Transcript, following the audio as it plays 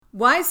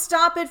Why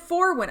stop at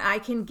 4 when I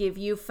can give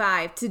you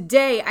 5?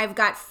 Today, I've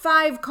got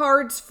 5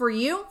 cards for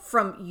you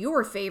from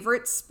your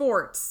favorite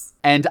sports.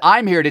 And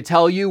I'm here to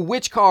tell you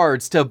which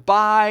cards to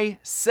buy,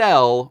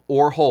 sell,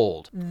 or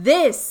hold.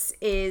 This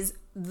is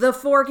The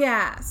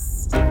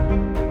Forecast.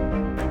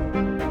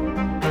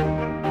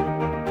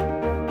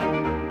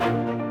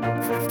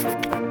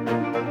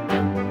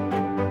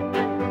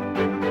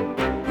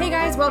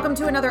 Welcome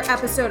to another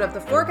episode of The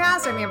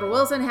Forecast. I'm Amber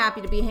Wilson,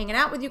 happy to be hanging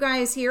out with you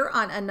guys here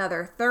on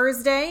another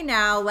Thursday.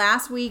 Now,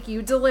 last week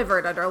you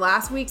delivered. Under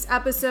last week's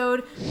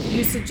episode,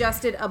 you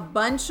suggested a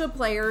bunch of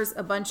players,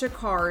 a bunch of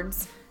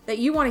cards that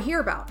you want to hear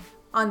about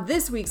on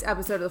this week's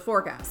episode of The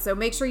Forecast. So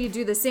make sure you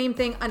do the same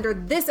thing under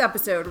this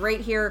episode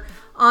right here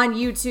on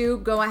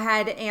YouTube. Go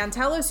ahead and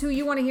tell us who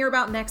you want to hear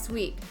about next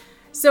week.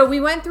 So we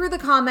went through the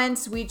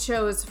comments. We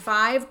chose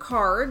 5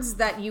 cards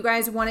that you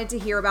guys wanted to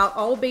hear about,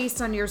 all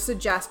based on your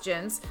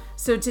suggestions.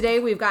 So today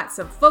we've got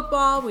some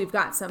football, we've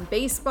got some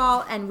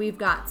baseball, and we've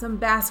got some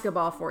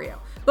basketball for you.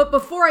 But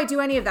before I do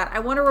any of that, I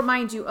want to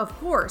remind you, of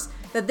course,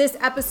 that this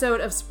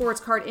episode of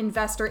Sports Card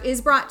Investor is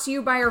brought to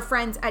you by our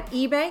friends at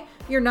eBay,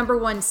 your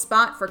 #1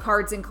 spot for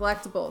cards and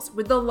collectibles.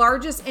 With the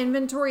largest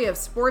inventory of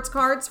sports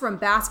cards from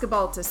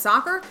basketball to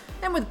soccer,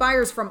 and with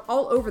buyers from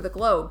all over the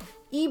globe,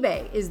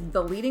 eBay is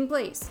the leading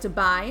place to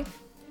buy,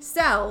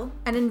 sell,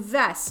 and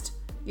invest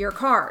your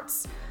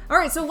cards. All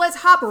right, so let's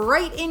hop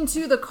right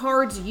into the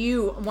cards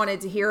you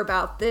wanted to hear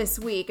about this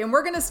week. And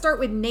we're going to start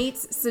with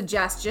Nate's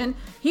suggestion.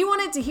 He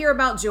wanted to hear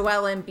about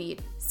Joel Embiid.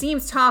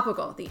 Seems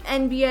topical. The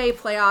NBA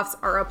playoffs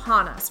are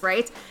upon us,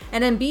 right?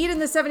 And Embiid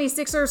and the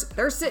 76ers,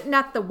 they're sitting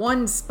at the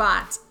 1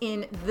 spot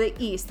in the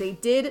East. They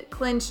did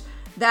clinch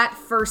that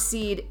first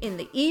seed in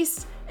the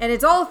East, and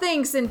it's all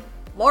thanks in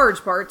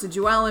large part to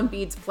Joel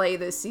Embiid's play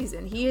this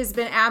season. He has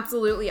been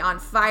absolutely on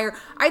fire.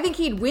 I think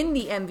he'd win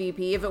the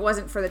MVP if it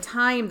wasn't for the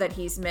time that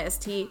he's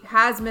missed. He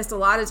has missed a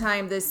lot of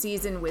time this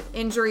season with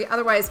injury.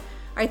 Otherwise,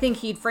 I think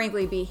he'd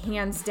frankly be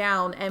hands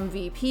down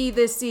MVP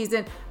this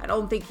season. I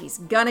don't think he's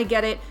gonna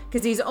get it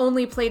because he's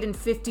only played in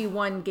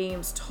 51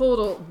 games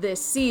total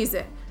this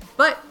season.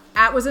 But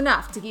that was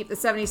enough to keep the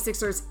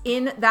 76ers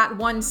in that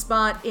 1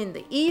 spot in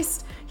the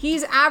East.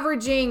 He's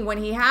averaging, when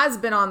he has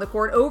been on the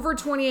court, over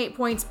 28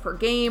 points per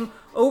game,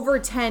 over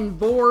 10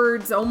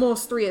 boards,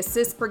 almost 3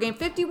 assists per game,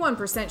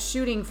 51%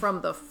 shooting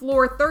from the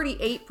floor,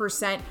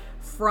 38%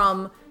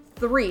 from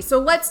 3. So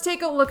let's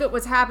take a look at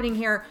what's happening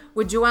here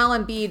with Joel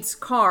Embiid's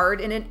card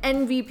in an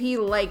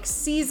MVP-like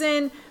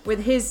season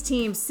with his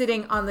team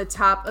sitting on the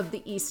top of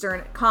the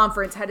Eastern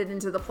Conference headed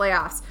into the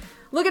playoffs.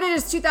 Look at it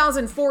as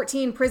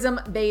 2014 Prism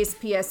Base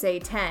PSA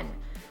 10.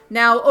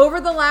 Now, over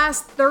the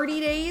last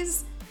 30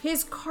 days,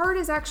 his card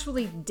is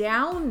actually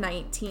down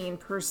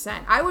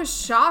 19%. I was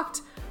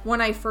shocked when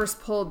I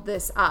first pulled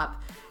this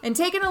up. And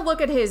taking a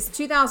look at his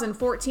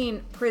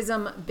 2014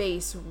 Prism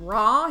Base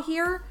Raw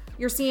here,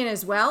 you're seeing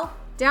as well,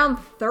 down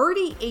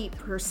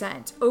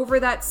 38% over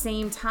that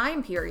same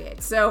time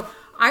period. So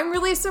I'm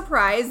really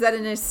surprised that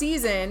in a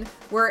season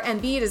where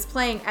Embiid is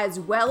playing as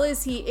well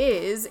as he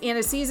is, in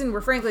a season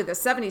where frankly the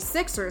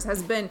 76ers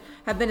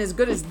have been as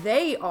good as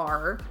they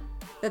are,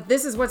 that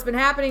this is what's been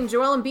happening.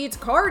 Joel Embiid's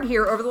card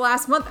here over the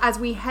last month as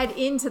we head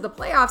into the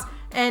playoffs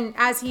and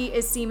as he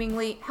is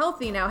seemingly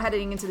healthy now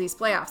heading into these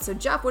playoffs. So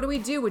Jeff, what do we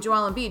do with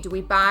Joel Embiid? Do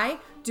we buy?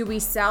 Do we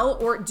sell,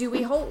 or do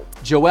we hold?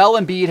 Joel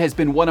Embiid has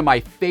been one of my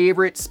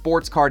favorite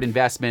sports card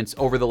investments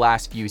over the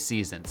last few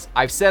seasons.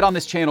 I've said on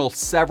this channel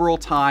several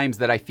times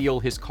that I feel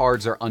his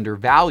cards are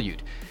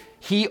undervalued.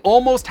 He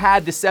almost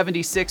had the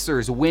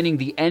 76ers winning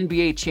the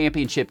NBA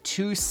championship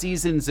 2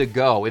 seasons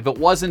ago. If it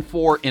wasn't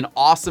for an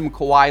awesome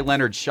Kawhi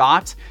Leonard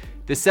shot,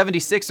 the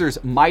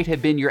 76ers might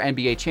have been your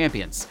NBA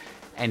champions.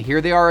 And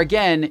here they are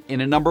again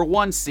in a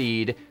 #1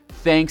 seed,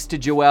 thanks to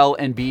Joel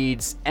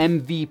Embiid's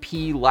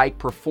MVP-like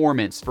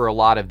performance for a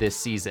lot of this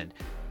season.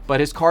 But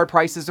his card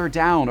prices are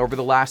down over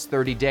the last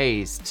 30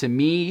 days. To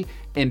me,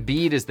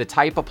 Embiid is the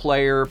type of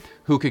player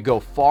who could go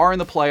far in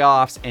the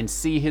playoffs and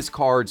see his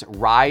cards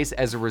rise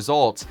as a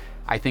result.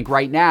 I think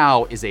right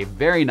now is a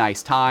very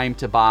nice time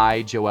to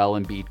buy Joel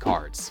Embiid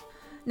cards.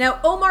 Now,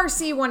 Omar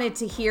C. wanted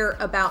to hear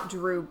about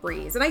Drew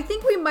Brees, and I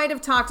think we might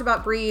have talked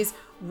about Brees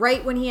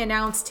right when he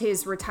announced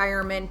his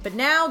retirement, but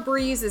now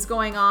Brees is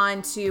going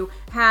on to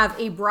have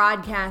a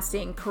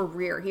broadcasting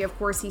career. He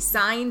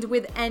signed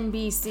with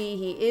NBC.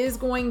 He is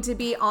going to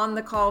be on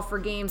the call for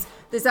games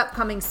this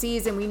upcoming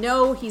season. We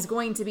know he's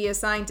going to be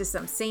assigned to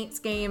some Saints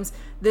games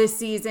this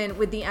season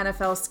with the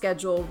NFL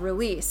schedule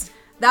released.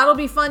 That'll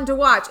be fun to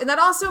watch. And that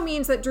also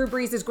means that Drew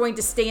Brees is going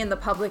to stay in the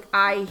public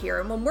eye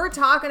here. And when we're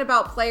talking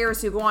about players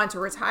who go on to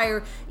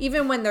retire,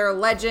 even when they're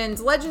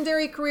legends,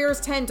 legendary careers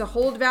tend to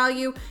hold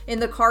value in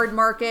the card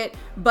market.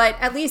 But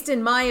at least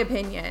in my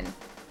opinion,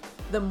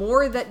 the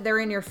more that they're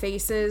in your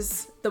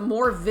faces, the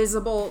more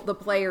visible the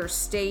player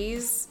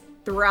stays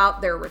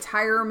throughout their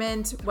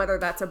retirement, whether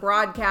that's a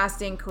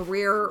broadcasting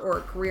career or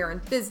a career in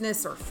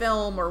business or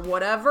film or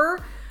whatever.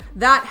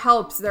 That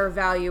helps their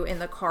value in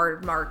the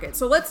card market.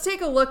 So let's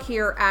take a look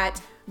here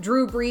at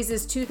Drew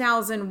Brees'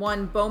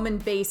 2001 Bowman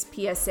Base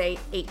PSA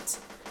 8.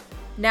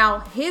 Now,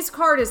 his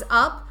card is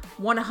up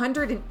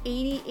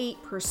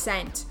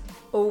 188%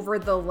 over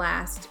the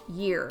last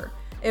year.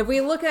 If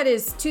we look at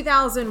his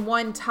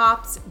 2001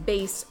 Topps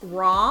Base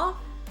Raw,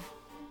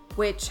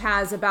 which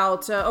has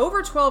about over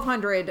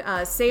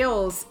 1,200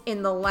 sales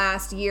in the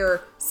last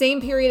year,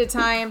 same period of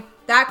time,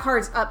 that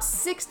card's up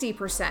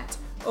 60%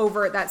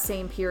 over that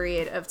same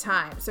period of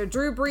time. So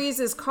Drew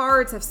Brees'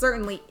 cards have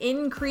certainly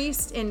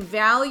increased in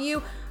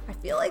value. I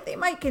feel like they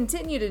might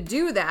continue to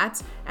do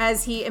that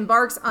as he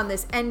embarks on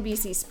this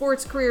NBC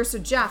Sports career. So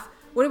Jeff,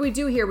 what do we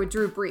do here with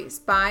Drew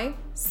Brees? Buy,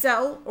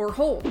 sell, or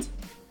hold?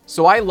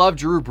 So I love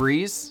Drew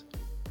Brees,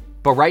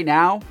 but right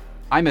now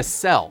I'm a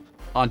sell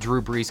on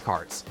Drew Brees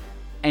cards.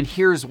 And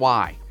here's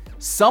why.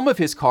 Some of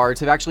his cards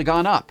have actually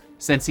gone up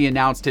since he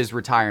announced his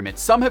retirement.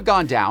 Some have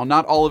gone down.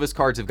 Not all of his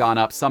cards have gone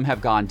up. Some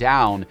have gone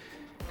down.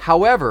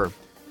 However,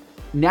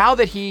 now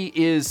that he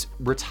is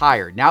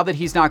retired, now that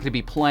he's not going to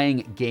be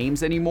playing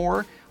games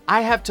anymore,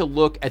 I have to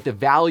look at the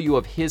value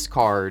of his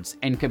cards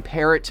and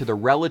compare it to the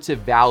relative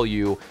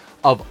value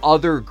of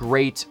other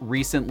great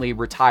recently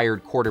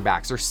retired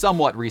quarterbacks or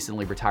somewhat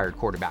recently retired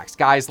quarterbacks.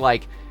 Guys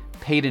like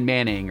Peyton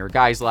Manning or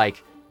guys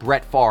like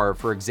Brett Favre,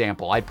 for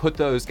example. I'd put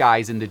those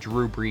guys in the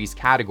Drew Brees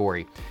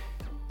category.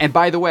 And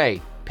by the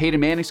way,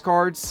 Peyton Manning's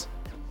cards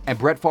and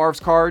Brett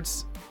Favre's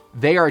cards,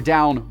 they are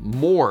down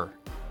more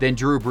than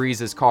Drew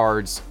Brees'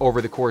 cards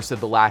over the course of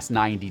the last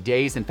 90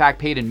 days. In fact,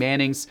 Peyton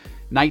Manning's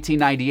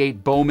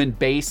 1998 Bowman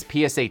base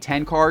PSA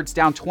 10 cards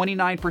down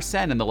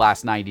 29% in the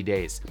last 90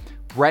 days.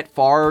 Brett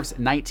Favre's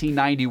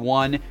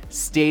 1991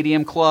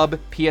 Stadium Club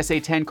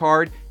PSA 10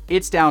 card,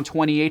 it's down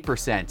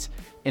 28%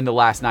 in the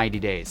last 90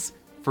 days.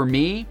 For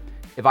me,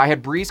 if I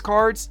had Brees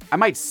cards, I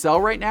might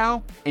sell right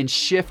now and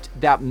shift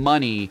that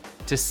money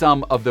to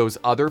some of those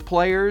other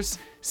players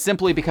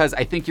simply because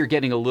I think you're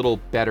getting a little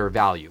better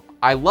value.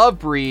 I love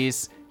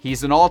Brees.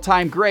 He's an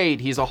all-time great.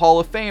 He's a Hall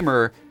of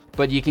Famer,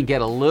 but you can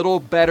get a little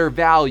better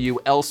value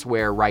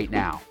elsewhere right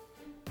now.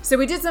 So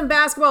we did some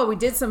basketball, we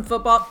did some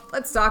football.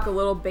 Let's talk a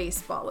little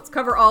baseball. Let's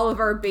cover all of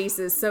our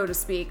bases, so to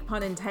speak,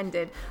 pun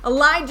intended.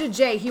 Elijah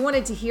J., he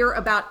wanted to hear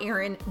about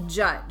Aaron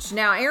Judge.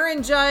 Now,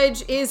 Aaron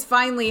Judge is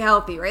finally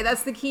healthy, right?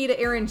 That's the key to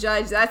Aaron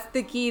Judge. That's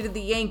the key to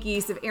the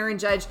Yankees if Aaron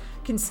Judge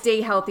can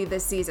stay healthy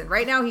this season.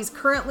 Right now, he's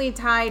currently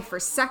tied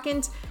for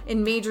second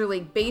in Major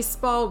League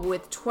Baseball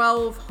with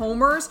 12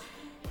 homers.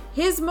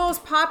 His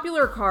most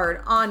popular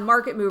card on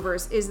Market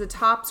Movers is the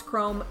Topps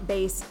Chrome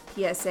Base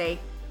PSA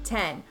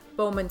 10.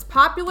 Bowman's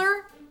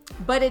popular,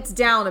 but it's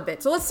down a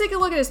bit. So let's take a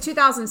look at his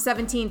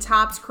 2017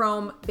 Topps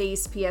Chrome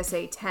Base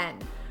PSA 10.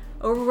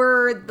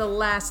 Over the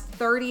last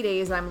 30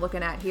 days I'm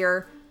looking at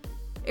here,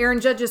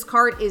 Aaron Judge's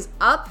card is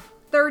up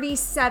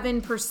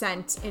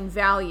 37% in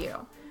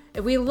value.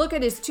 If we look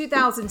at his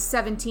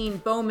 2017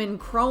 Bowman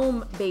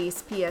Chrome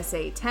Base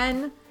PSA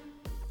 10,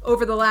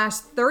 over the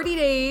last 30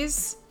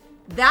 days,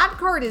 that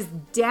card is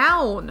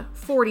down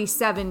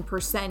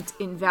 47%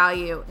 in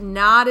value.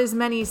 Not as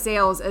many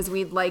sales as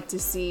we'd like to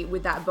see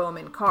with that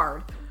Bowman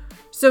card.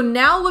 So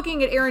now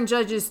looking at Aaron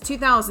Judge's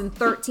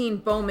 2013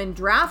 Bowman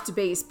Draft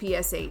Base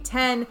PSA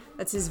 10,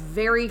 that's his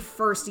very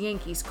first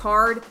Yankees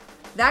card.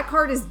 That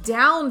card is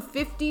down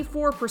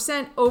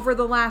 54% over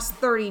the last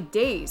 30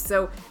 days.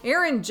 So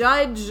Aaron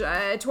Judge,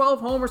 12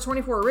 homers,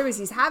 24 ribbies.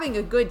 He's having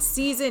a good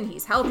season.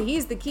 He's healthy.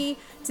 He's the key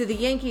to the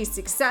Yankees'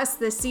 success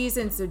this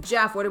season. So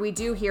Jeff, what do we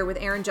do here with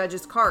Aaron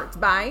Judge's cards?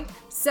 Buy,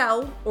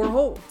 sell, or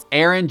hold?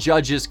 Aaron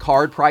Judge's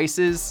card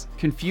prices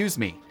confuse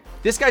me.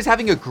 This guy's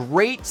having a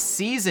great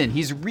season.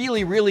 He's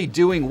really, really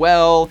doing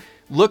well.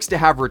 Looks to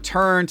have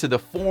returned to the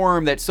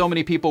form that so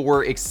many people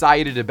were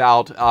excited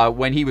about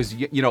when he was,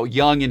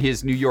 young in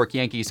his New York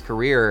Yankees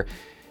career.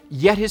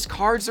 Yet his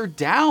cards are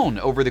down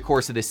over the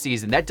course of this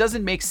season. That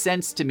doesn't make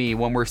sense to me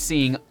when we're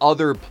seeing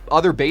other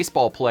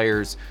baseball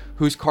players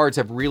whose cards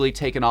have really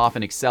taken off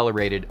and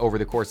accelerated over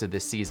the course of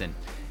this season.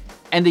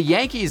 And the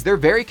Yankees, they're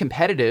very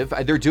competitive.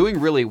 They're doing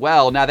really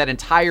well. Now that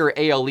entire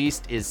AL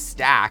East is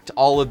stacked.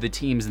 All of the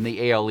teams in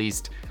the AL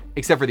East,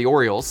 except for the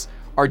Orioles,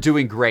 are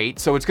doing great.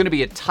 So it's going to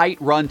be a tight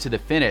run to the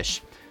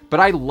finish. But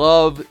I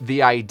love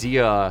the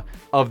idea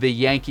of the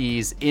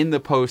Yankees in the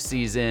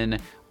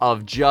postseason,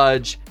 of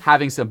Judge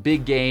having some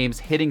big games,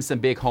 hitting some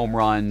big home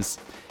runs,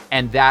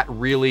 and that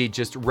really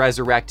just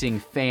resurrecting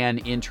fan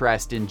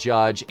interest in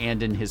Judge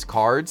and in his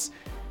cards.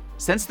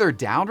 Since they're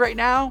down right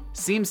now,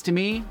 seems to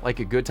me like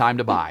a good time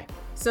to buy.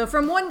 So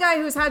from one guy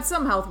who's had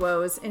some health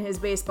woes in his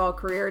baseball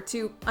career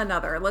to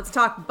another, let's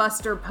talk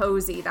Buster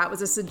Posey. That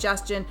was a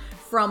suggestion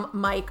from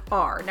Mike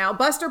R. Now,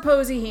 Buster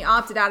Posey, he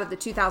opted out of the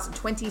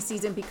 2020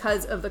 season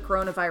because of the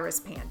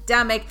coronavirus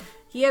pandemic.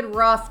 He had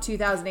rough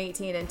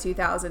 2018 and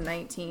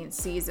 2019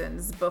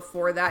 seasons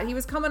before that. He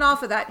was coming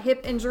off of that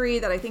hip injury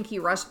that I think he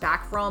rushed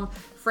back from.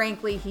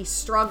 Frankly, he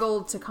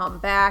struggled to come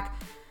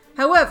back.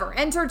 However,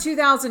 enter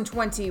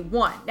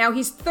 2021. Now,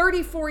 he's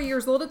 34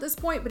 years old at this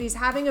point, but he's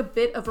having a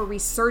bit of a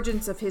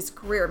resurgence of his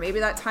career. Maybe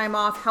that time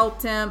off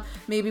helped him.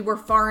 Maybe we're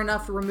far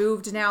enough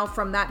removed now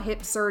from that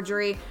hip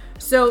surgery.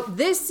 So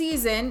this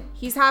season,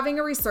 he's having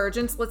a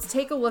resurgence. Let's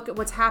take a look at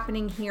what's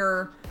happening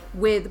here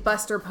with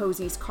Buster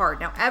Posey's card.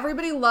 Now,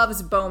 everybody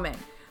loves Bowman,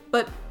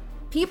 but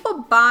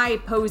people buy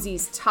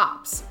Posey's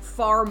tops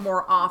far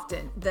more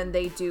often than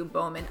they do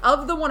Bowman.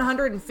 Of the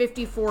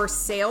 154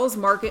 sales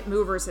Market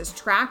Movers has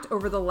tracked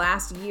over the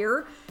last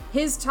year,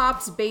 his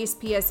tops base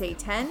PSA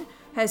 10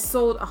 has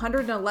sold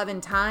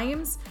 111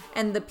 times,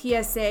 and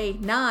the PSA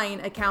 9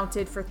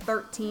 accounted for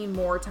 13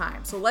 more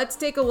times. So let's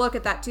take a look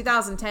at that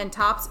 2010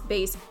 tops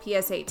base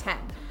PSA 10.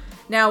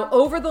 Now,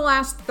 over the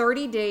last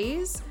 30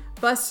 days,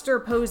 Buster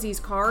Posey's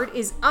card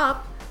is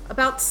up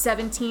about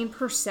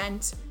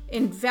 17%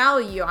 in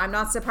value. I'm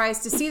not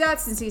surprised to see that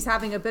since he's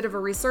having a bit of a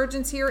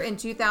resurgence here in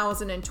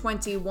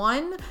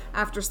 2021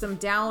 after some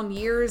down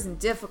years and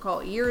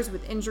difficult years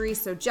with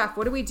injuries. So Jeff,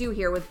 what do we do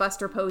here with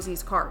Buster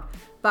Posey's card?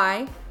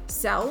 Buy,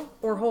 sell,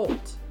 or hold?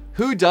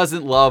 Who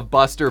doesn't love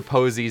Buster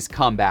Posey's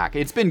comeback?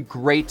 It's been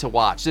great to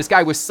watch. This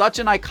guy was such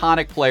an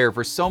iconic player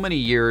for so many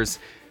years,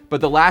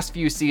 but the last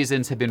few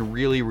seasons have been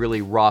really,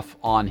 really rough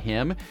on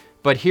him.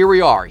 But here we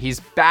are. He's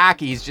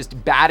back. He's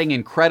just batting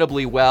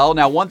incredibly well.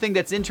 Now, one thing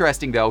that's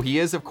interesting, though, he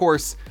is, of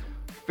course,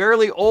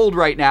 fairly old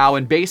right now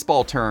in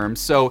baseball terms.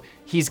 So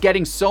he's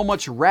getting so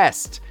much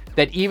rest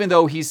that even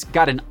though he's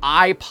got an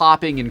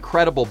eye-popping,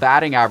 incredible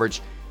batting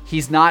average,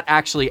 he's not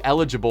actually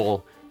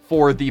eligible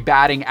for the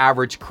batting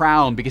average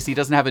crown because he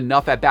doesn't have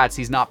enough at-bats.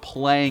 He's not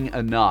playing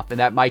enough, and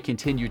that might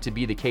continue to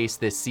be the case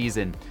this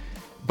season.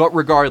 But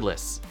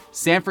regardless,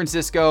 San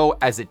Francisco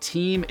as a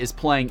team is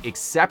playing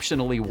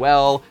exceptionally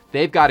well.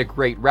 They've got a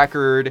great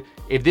record.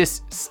 If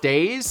this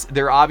stays,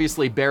 they're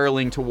obviously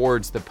barreling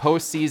towards the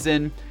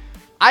postseason.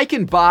 I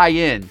can buy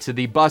into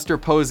the Buster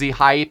Posey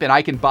hype, and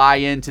I can buy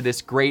into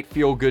this great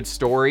feel-good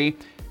story.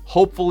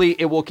 Hopefully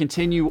it will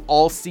continue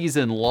all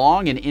season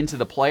long and into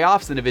the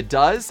playoffs. And if it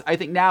does, I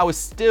think now is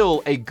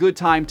still a good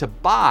time to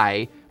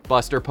buy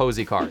Buster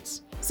Posey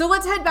cards. So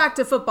let's head back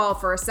to football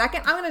for a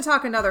second. I'm going to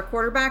talk another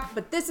quarterback,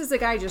 but this is a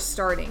guy just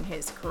starting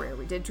his career.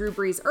 We did Drew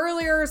Brees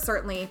earlier,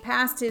 certainly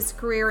past his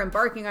career,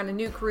 embarking on a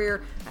new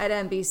career at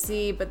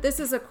NBC, but this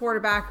is a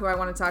quarterback who I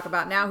want to talk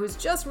about now who's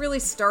just really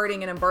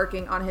starting and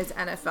embarking on his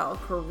NFL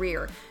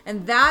career.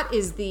 And that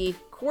is the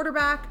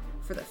quarterback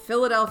for the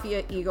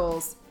Philadelphia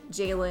Eagles,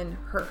 Jalen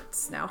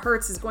Hurts. Now,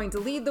 Hurts is going to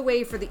lead the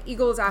way for the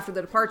Eagles after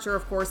the departure,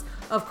 of course,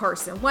 of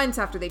Carson Wentz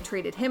after they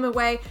traded him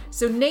away.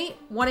 So Nate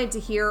wanted to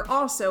hear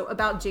also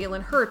about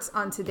Jalen Hurts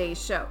on today's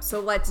show.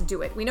 So let's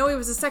do it. We know he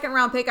was a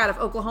second-round pick out of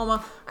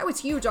Oklahoma. I was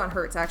huge on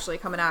Hurts actually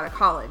coming out of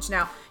college.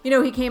 Now,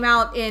 he came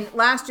out in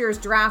last year's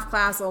draft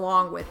class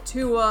along with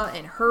Tua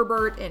and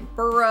Herbert and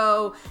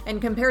Burrow.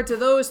 And compared to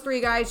those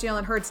three guys,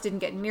 Jalen Hurts didn't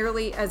get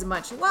nearly as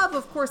much love.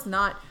 Of course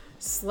not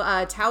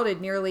touted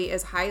nearly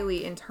as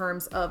highly in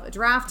terms of a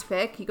draft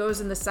pick. He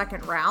goes in the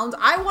second round.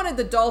 I wanted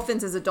the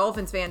Dolphins as a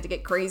Dolphins fan to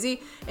get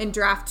crazy and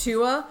draft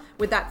Tua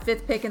with that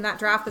 5th pick in that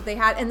draft that they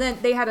had. And then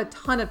they had a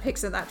ton of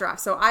picks in that draft.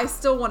 So I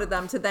still wanted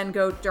them to then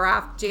go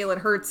draft Jalen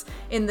Hurts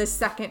in the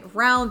second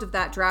round of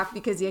that draft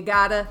because you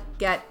gotta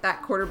get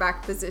that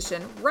quarterback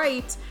position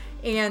right.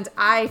 And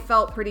I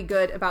felt pretty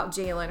good about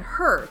Jalen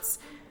Hurts.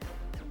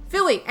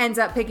 Philly ends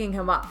up picking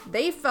him up.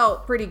 They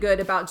felt pretty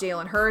good about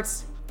Jalen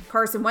Hurts.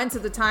 Carson Wentz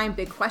at the time,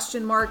 big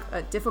question mark,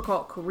 a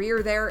difficult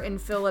career there in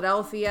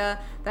Philadelphia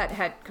that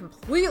had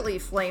completely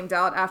flamed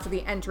out after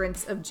the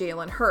entrance of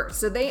Jalen Hurts.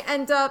 So they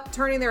end up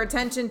turning their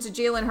attention to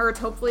Jalen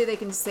Hurts. Hopefully they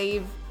can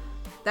save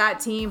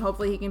that team.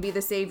 Hopefully he can be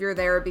the savior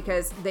there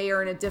because they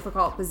are in a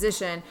difficult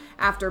position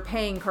after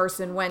paying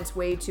Carson Wentz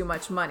way too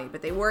much money.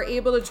 But they were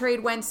able to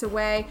trade Wentz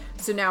away,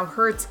 so now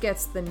Hurts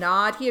gets the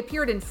nod. He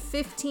appeared in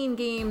 15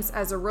 games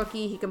as a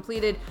rookie. He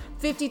completed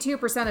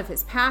 52% of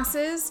his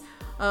passes.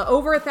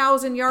 Over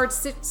 1,000 yards,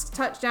 6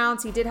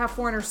 touchdowns. He did have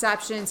 4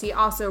 interceptions. He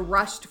also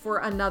rushed for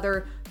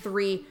another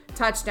 3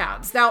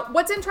 touchdowns. Now,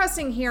 what's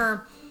interesting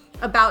here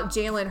about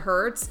Jalen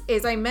Hurts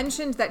is I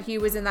mentioned that he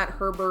was in that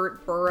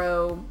Herbert,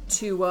 Burrow,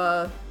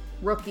 Tua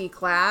rookie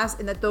class,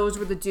 and that those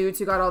were the dudes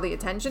who got all the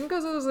attention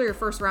because those are your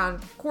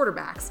first-round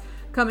quarterbacks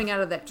coming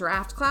out of that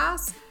draft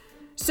class.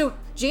 So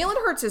Jalen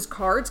Hurts'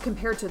 cards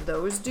compared to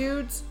those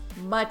dudes,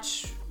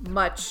 much,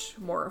 much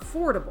more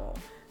affordable.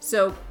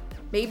 So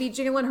maybe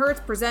Jalen Hurts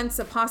presents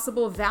a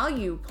possible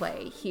value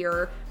play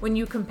here when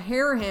you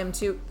compare him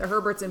to the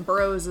Herberts and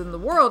Burrows in the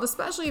world,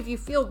 especially if you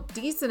feel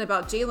decent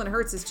about Jalen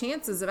Hurts'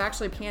 chances of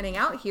actually panning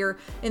out here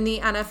in the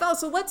NFL.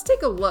 So let's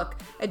take a look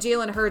at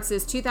Jalen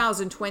Hurts'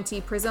 2020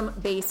 Prism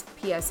Base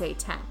PSA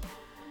 10.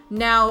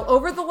 Now,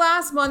 over the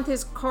last month,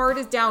 his card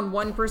is down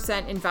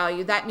 1% in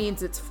value. That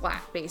means it's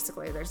flat,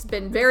 basically. There's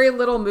been very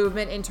little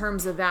movement in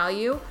terms of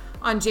value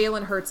on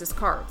Jalen Hurts'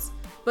 cards.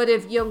 But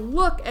if you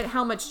look at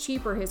how much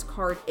cheaper his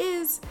card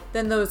is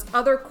than those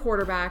other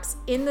quarterbacks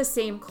in the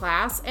same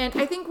class, and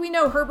I think we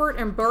know Herbert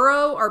and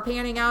Burrow are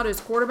panning out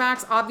as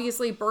quarterbacks.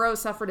 Obviously, Burrow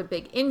suffered a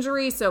big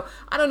injury, so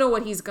I don't know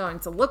what he's going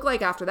to look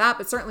like after that,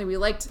 but certainly we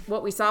liked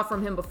what we saw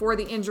from him before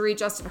the injury.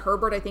 Justin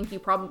Herbert, I think you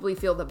probably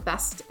feel the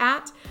best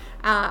at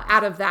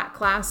out of that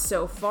class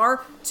so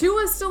far.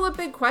 Tua's still a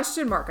big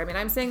question mark. I mean,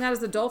 I'm saying that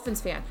as a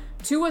Dolphins fan.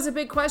 Tua's a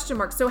big question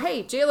mark. So,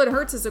 hey, Jalen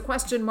Hurts is a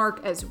question mark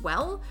as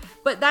well,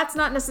 but that's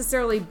not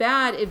necessarily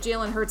bad if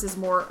Jalen Hurts is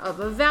more of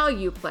a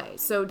value play.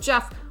 So,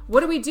 Jeff,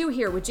 what do we do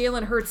here with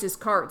Jalen Hurts'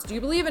 cards? Do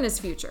you believe in his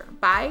future?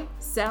 Buy,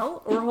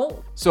 sell, or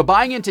hold? So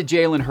buying into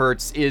Jalen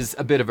Hurts is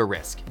a bit of a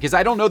risk because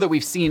I don't know that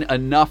we've seen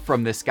enough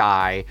from this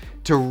guy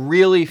to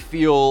really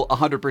feel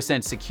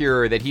 100%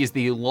 secure that he's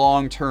the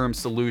long-term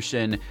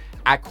solution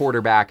at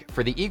quarterback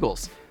for the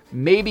Eagles.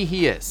 Maybe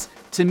he is.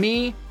 To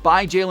me,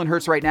 buying Jalen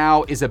Hurts right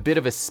now is a bit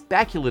of a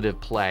speculative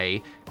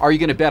play. Are you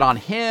going to bet on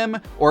him,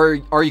 or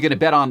are you going to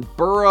bet on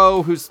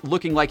Burrow, who's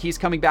looking like he's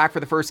coming back for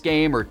the first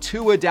game, or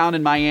Tua down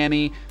in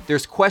Miami?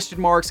 There's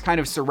question marks kind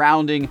of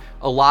surrounding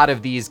a lot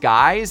of these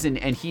guys, and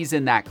he's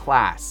in that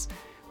class.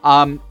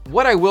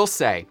 What I will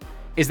say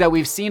is that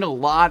we've seen a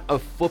lot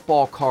of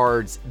football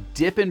cards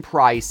dip in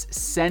price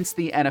since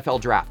the NFL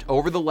draft.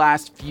 Over the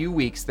last few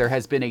weeks, there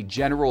has been a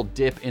general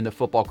dip in the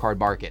football card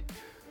market.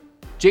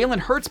 Jalen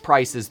Hurts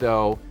prices,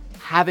 though,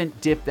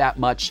 haven't dipped that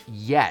much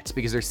yet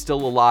because there's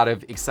still a lot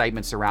of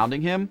excitement surrounding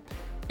him.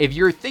 If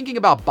you're thinking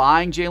about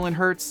buying Jalen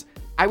Hurts,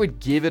 I would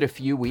give it a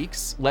few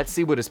weeks. Let's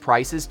see what his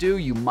prices do.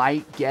 You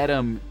might get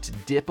him to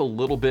dip a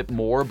little bit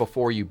more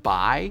before you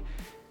buy.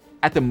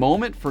 At the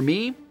moment, for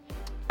me,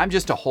 I'm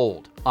just a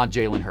hold on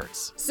Jalen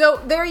Hurts. So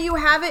there you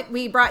have it.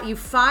 We brought you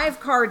 5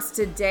 cards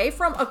today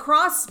from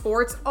across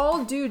sports,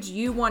 all dudes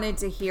you wanted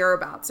to hear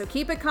about. So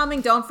keep it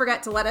coming. Don't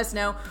forget to let us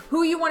know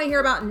who you want to hear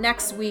about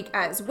next week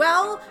as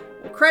well.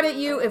 We'll credit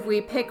you if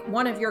we pick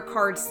one of your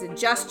card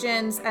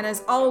suggestions. And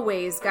as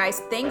always, guys,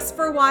 thanks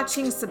for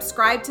watching.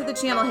 Subscribe to the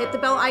channel. Hit the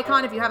bell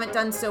icon if you haven't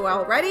done so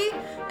already.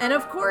 And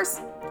of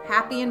course,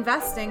 happy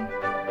investing.